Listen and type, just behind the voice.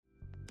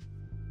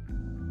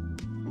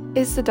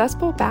Is the Dust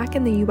Bowl back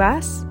in the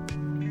US?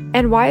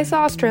 And why is the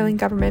Australian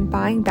government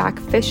buying back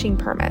fishing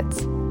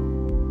permits?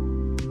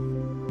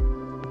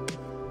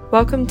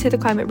 Welcome to the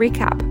Climate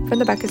Recap from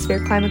the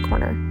Beckosphere Climate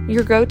Corner,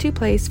 your go-to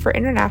place for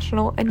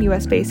international and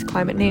US-based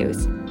climate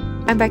news.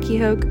 I'm Becky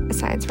Hogue, a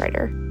science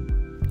writer.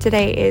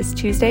 Today is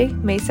Tuesday,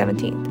 May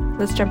 17th.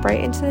 Let's jump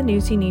right into the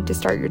news you need to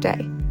start your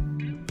day.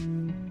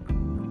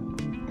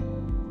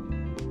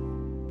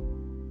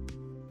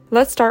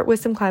 Let's start with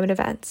some climate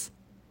events.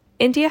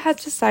 India has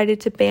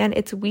decided to ban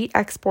its wheat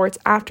exports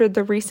after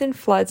the recent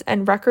floods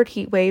and record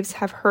heat waves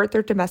have hurt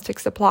their domestic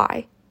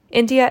supply.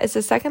 India is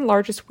the second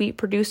largest wheat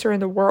producer in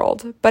the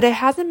world, but it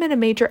hasn't been a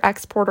major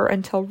exporter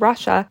until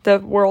Russia, the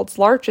world's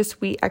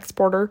largest wheat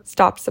exporter,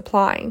 stopped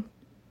supplying.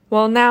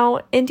 Well, now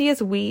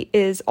India's wheat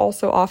is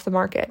also off the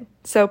market,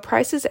 so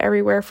prices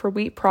everywhere for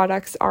wheat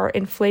products are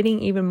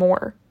inflating even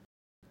more.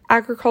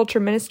 Agriculture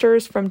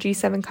ministers from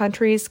G7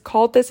 countries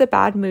called this a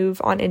bad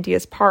move on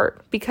India's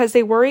part because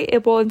they worry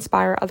it will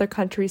inspire other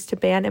countries to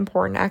ban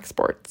important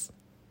exports.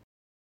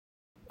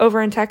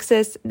 Over in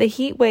Texas, the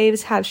heat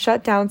waves have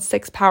shut down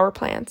 6 power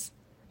plants.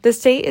 The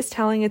state is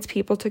telling its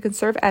people to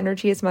conserve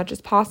energy as much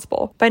as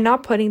possible by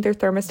not putting their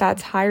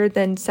thermostats higher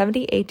than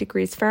 78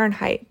 degrees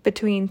Fahrenheit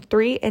between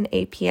 3 and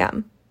 8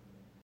 p.m.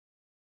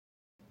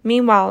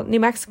 Meanwhile, New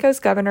Mexico's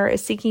governor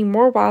is seeking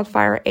more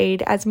wildfire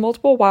aid as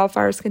multiple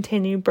wildfires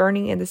continue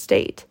burning in the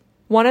state.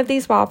 One of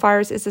these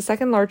wildfires is the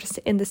second largest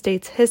in the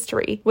state's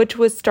history, which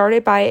was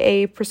started by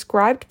a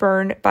prescribed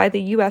burn by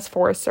the U.S.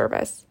 Forest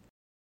Service.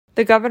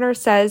 The governor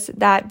says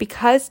that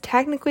because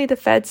technically the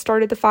feds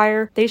started the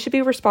fire, they should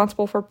be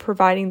responsible for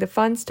providing the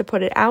funds to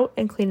put it out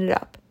and clean it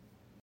up.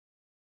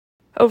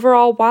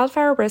 Overall,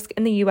 wildfire risk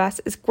in the U.S.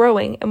 is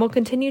growing and will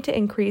continue to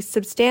increase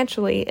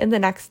substantially in the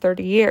next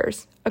 30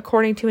 years,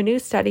 according to a new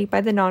study by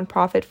the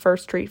nonprofit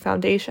First Street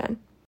Foundation.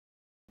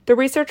 The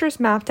researchers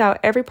mapped out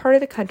every part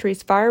of the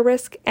country's fire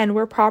risk and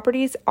where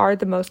properties are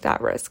the most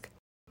at risk,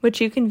 which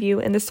you can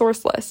view in the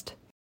source list.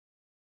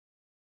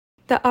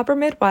 The upper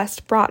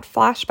Midwest brought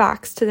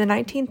flashbacks to the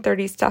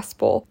 1930s Dust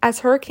Bowl as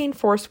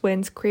hurricane-force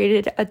winds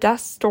created a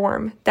dust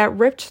storm that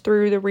ripped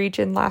through the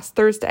region last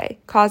Thursday,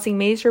 causing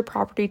major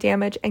property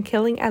damage and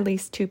killing at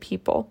least 2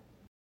 people.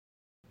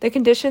 The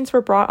conditions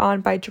were brought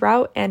on by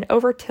drought and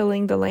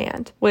over-tilling the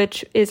land,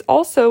 which is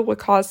also what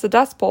caused the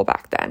Dust Bowl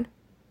back then.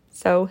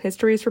 So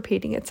history is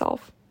repeating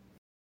itself.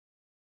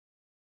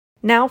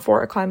 Now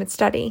for a climate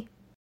study.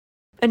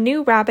 A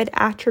new rapid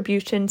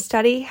attribution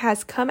study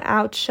has come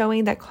out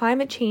showing that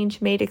climate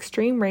change made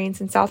extreme rains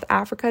in South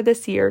Africa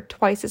this year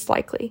twice as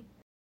likely.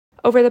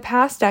 Over the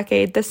past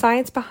decade, the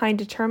science behind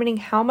determining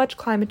how much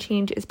climate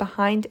change is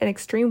behind an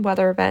extreme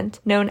weather event,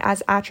 known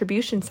as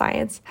attribution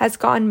science, has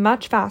gotten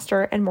much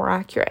faster and more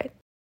accurate.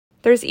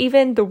 There's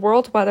even the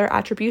World Weather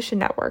Attribution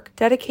Network,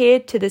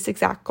 dedicated to this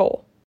exact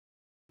goal.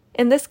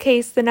 In this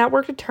case, the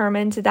network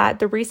determined that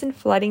the recent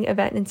flooding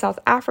event in South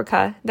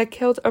Africa that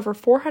killed over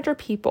 400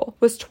 people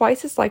was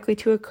twice as likely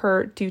to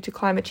occur due to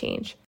climate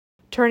change,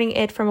 turning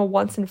it from a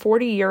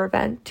once-in-40-year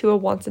event to a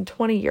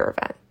once-in-20-year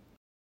event.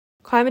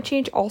 Climate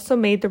change also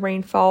made the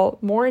rainfall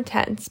more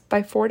intense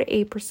by 4 to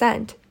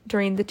 8%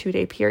 during the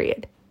 2-day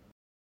period.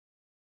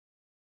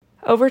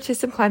 Over to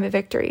some climate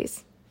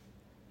victories.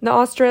 The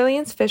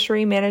Australian's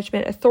Fishery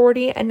Management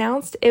Authority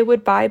announced it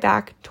would buy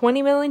back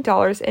 $20 million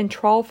in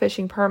trawl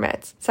fishing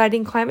permits,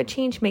 citing climate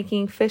change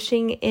making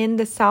fishing in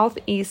the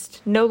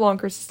southeast no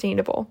longer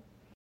sustainable.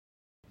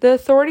 The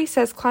authority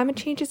says climate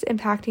change is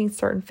impacting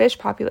certain fish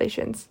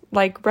populations,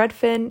 like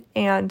redfin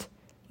and,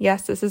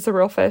 yes, this is a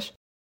real fish,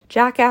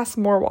 jackass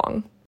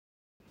morwong.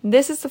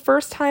 This is the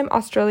first time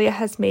Australia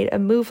has made a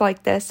move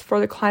like this for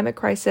the climate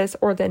crisis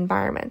or the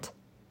environment.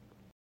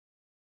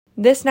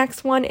 This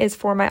next one is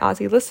for my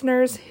Aussie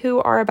listeners who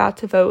are about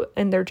to vote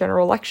in their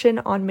general election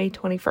on May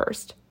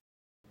 21st.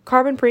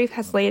 Carbon Brief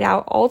has laid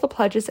out all the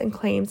pledges and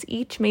claims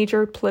each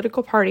major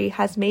political party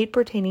has made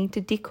pertaining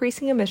to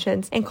decreasing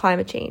emissions and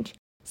climate change,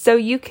 so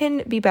you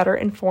can be better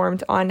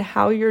informed on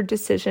how your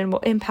decision will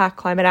impact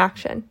climate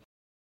action.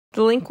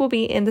 The link will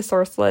be in the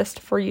source list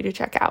for you to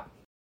check out.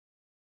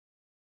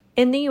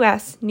 In the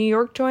U.S., New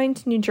York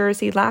joined New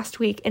Jersey last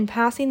week in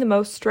passing the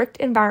most strict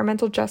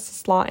environmental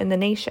justice law in the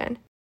nation.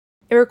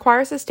 It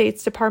requires the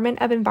state's Department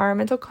of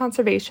Environmental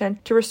Conservation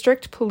to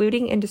restrict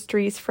polluting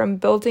industries from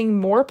building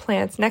more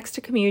plants next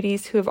to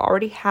communities who have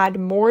already had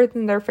more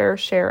than their fair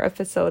share of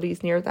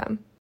facilities near them.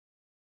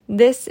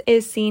 This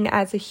is seen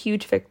as a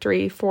huge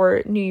victory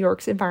for New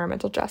York's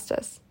environmental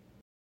justice.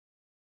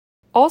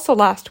 Also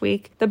last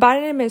week, the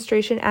Biden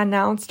administration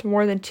announced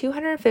more than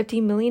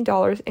 $250 million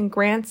in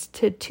grants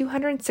to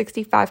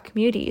 265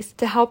 communities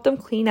to help them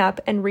clean up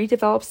and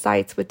redevelop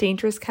sites with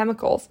dangerous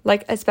chemicals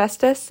like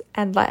asbestos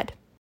and lead.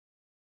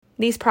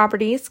 These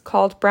properties,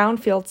 called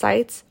brownfield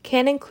sites,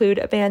 can include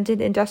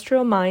abandoned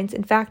industrial mines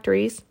and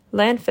factories,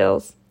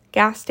 landfills,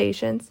 gas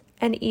stations,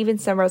 and even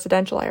some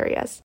residential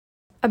areas.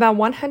 About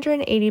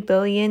 $180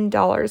 billion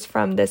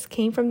from this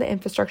came from the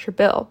infrastructure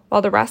bill,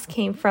 while the rest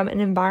came from an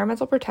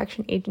Environmental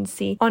Protection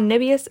Agency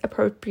omnibus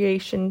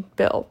appropriation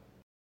bill.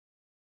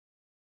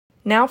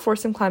 now for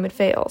some climate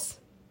fails.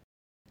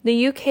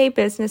 The UK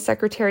Business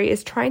Secretary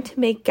is trying to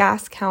make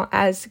gas count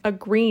as a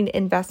green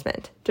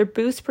investment to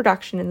boost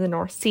production in the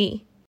North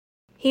Sea.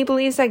 He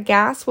believes that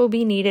gas will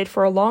be needed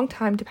for a long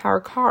time to power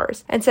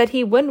cars, and said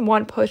he wouldn't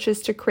want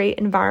pushes to create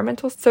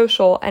environmental,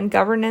 social, and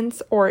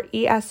governance or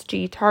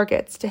ESG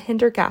targets to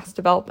hinder gas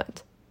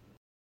development.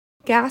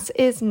 Gas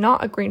is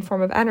not a green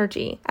form of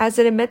energy, as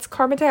it emits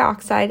carbon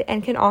dioxide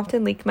and can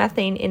often leak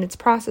methane in its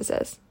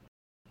processes.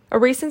 A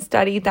recent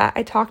study that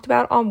I talked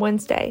about on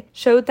Wednesday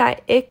showed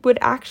that it would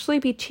actually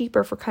be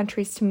cheaper for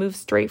countries to move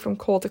straight from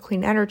coal to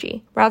clean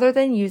energy, rather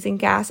than using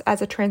gas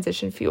as a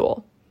transition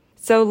fuel.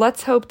 So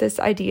let's hope this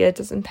idea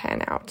doesn't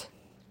pan out.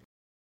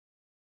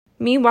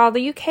 Meanwhile,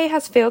 the UK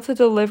has failed to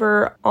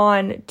deliver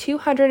on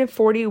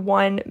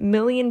 £241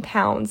 million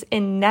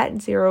in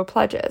net zero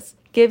pledges,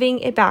 giving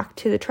it back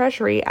to the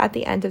Treasury at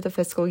the end of the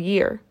fiscal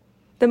year.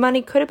 The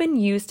money could have been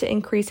used to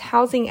increase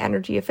housing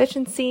energy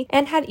efficiency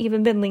and had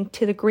even been linked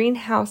to the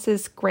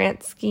Greenhouses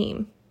grant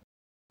scheme.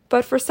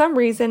 But for some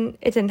reason,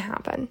 it didn't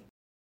happen.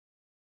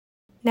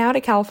 Now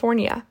to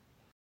California.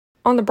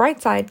 On the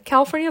bright side,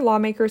 California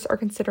lawmakers are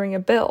considering a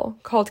bill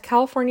called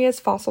California's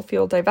Fossil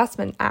Fuel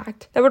Divestment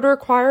Act that would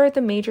require the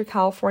major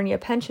California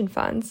pension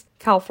funds,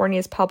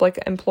 California's Public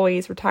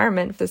Employees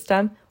Retirement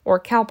System,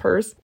 or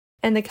CalPERS,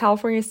 and the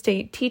California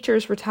State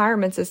Teachers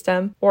Retirement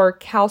System, or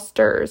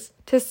CalSTRS,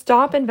 to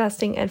stop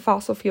investing in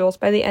fossil fuels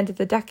by the end of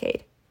the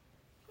decade.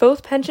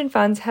 Both pension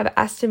funds have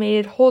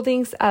estimated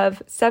holdings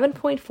of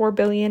 $7.4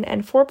 billion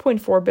and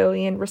 $4.4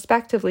 billion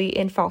respectively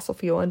in fossil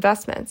fuel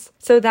investments,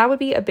 so that would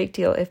be a big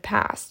deal if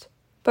passed.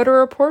 But a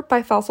report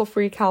by Fossil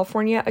Free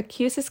California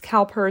accuses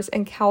CalPERS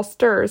and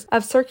CalSTRS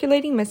of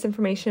circulating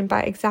misinformation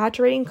by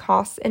exaggerating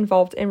costs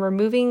involved in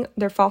removing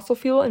their fossil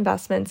fuel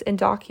investments in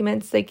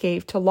documents they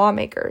gave to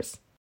lawmakers.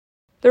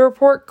 The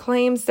report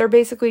claims they're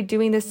basically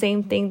doing the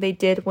same thing they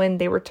did when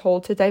they were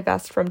told to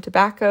divest from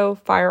tobacco,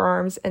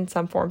 firearms, and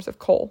some forms of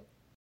coal.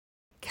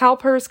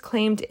 CalPERS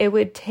claimed it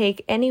would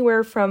take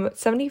anywhere from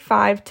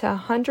 $75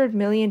 to $100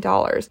 million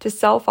to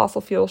sell fossil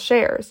fuel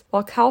shares,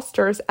 while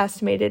CalSTRS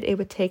estimated it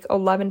would take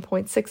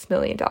 $11.6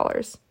 million.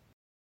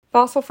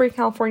 Fossil Free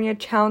California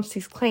challenged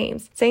these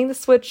claims, saying the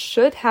switch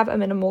should have a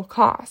minimal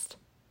cost.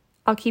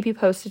 I'll keep you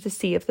posted to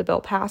see if the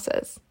bill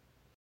passes.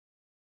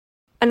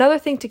 Another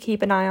thing to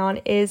keep an eye on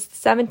is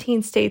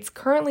 17 states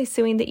currently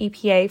suing the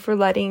EPA for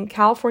letting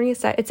California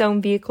set its own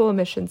vehicle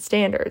emissions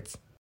standards.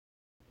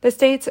 The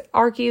states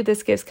argue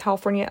this gives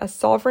California a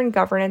sovereign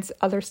governance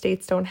other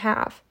states don't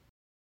have.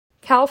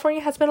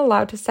 California has been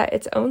allowed to set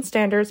its own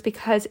standards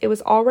because it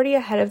was already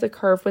ahead of the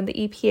curve when the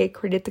EPA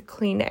created the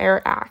Clean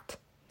Air Act.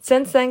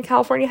 Since then,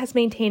 California has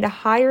maintained a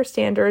higher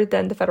standard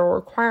than the federal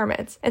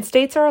requirements, and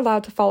states are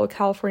allowed to follow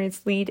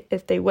California's lead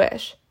if they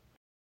wish.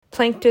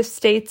 Plaintiff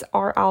states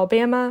are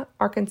Alabama,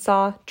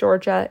 Arkansas,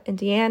 Georgia,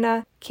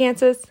 Indiana,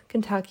 Kansas,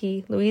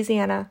 Kentucky,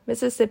 Louisiana,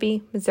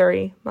 Mississippi,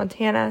 Missouri,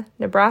 Montana,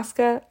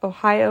 Nebraska,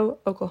 Ohio,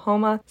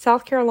 Oklahoma,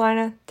 South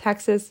Carolina,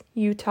 Texas,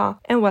 Utah,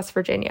 and West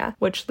Virginia,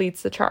 which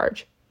leads the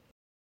charge.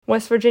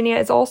 West Virginia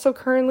is also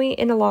currently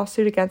in a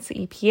lawsuit against the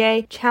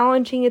EPA,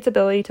 challenging its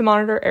ability to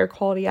monitor air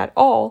quality at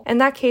all, and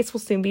that case will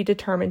soon be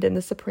determined in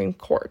the Supreme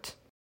Court.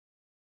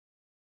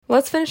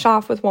 Let's finish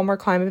off with one more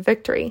climate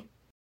victory.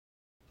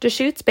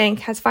 Deschutes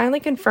Bank has finally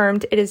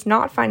confirmed it is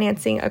not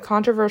financing a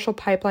controversial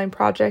pipeline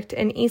project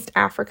in East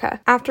Africa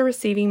after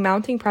receiving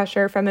mounting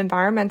pressure from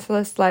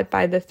environmentalists led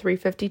by the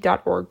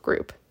 350.org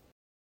group.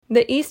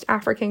 The East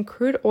African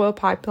crude oil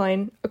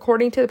pipeline,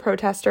 according to the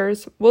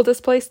protesters, will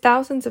displace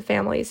thousands of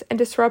families and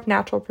disrupt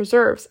natural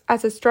preserves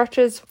as it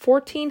stretches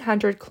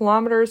 1,400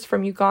 kilometers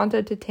from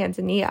Uganda to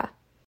Tanzania.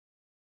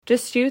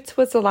 Deschutes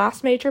was the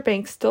last major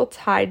bank still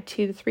tied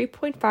to the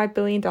 $3.5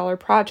 billion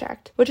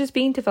project, which is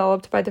being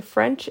developed by the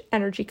French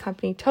energy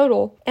company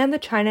Total and the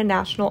China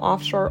National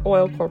Offshore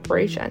Oil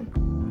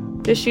Corporation.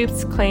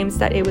 Deschutes claims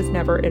that it was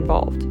never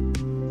involved.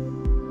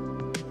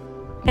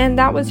 And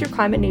that was your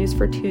climate news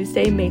for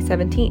Tuesday, May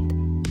 17th.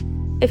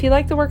 If you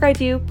like the work I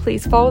do,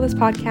 please follow this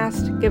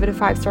podcast, give it a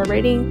 5-star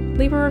rating,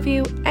 leave a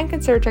review, and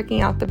consider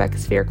checking out the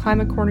Beccasphere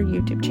Climate Corner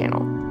YouTube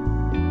channel.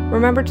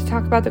 Remember to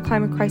talk about the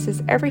climate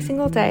crisis every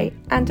single day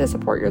and to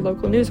support your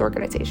local news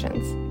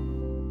organizations.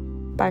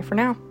 Bye for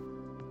now.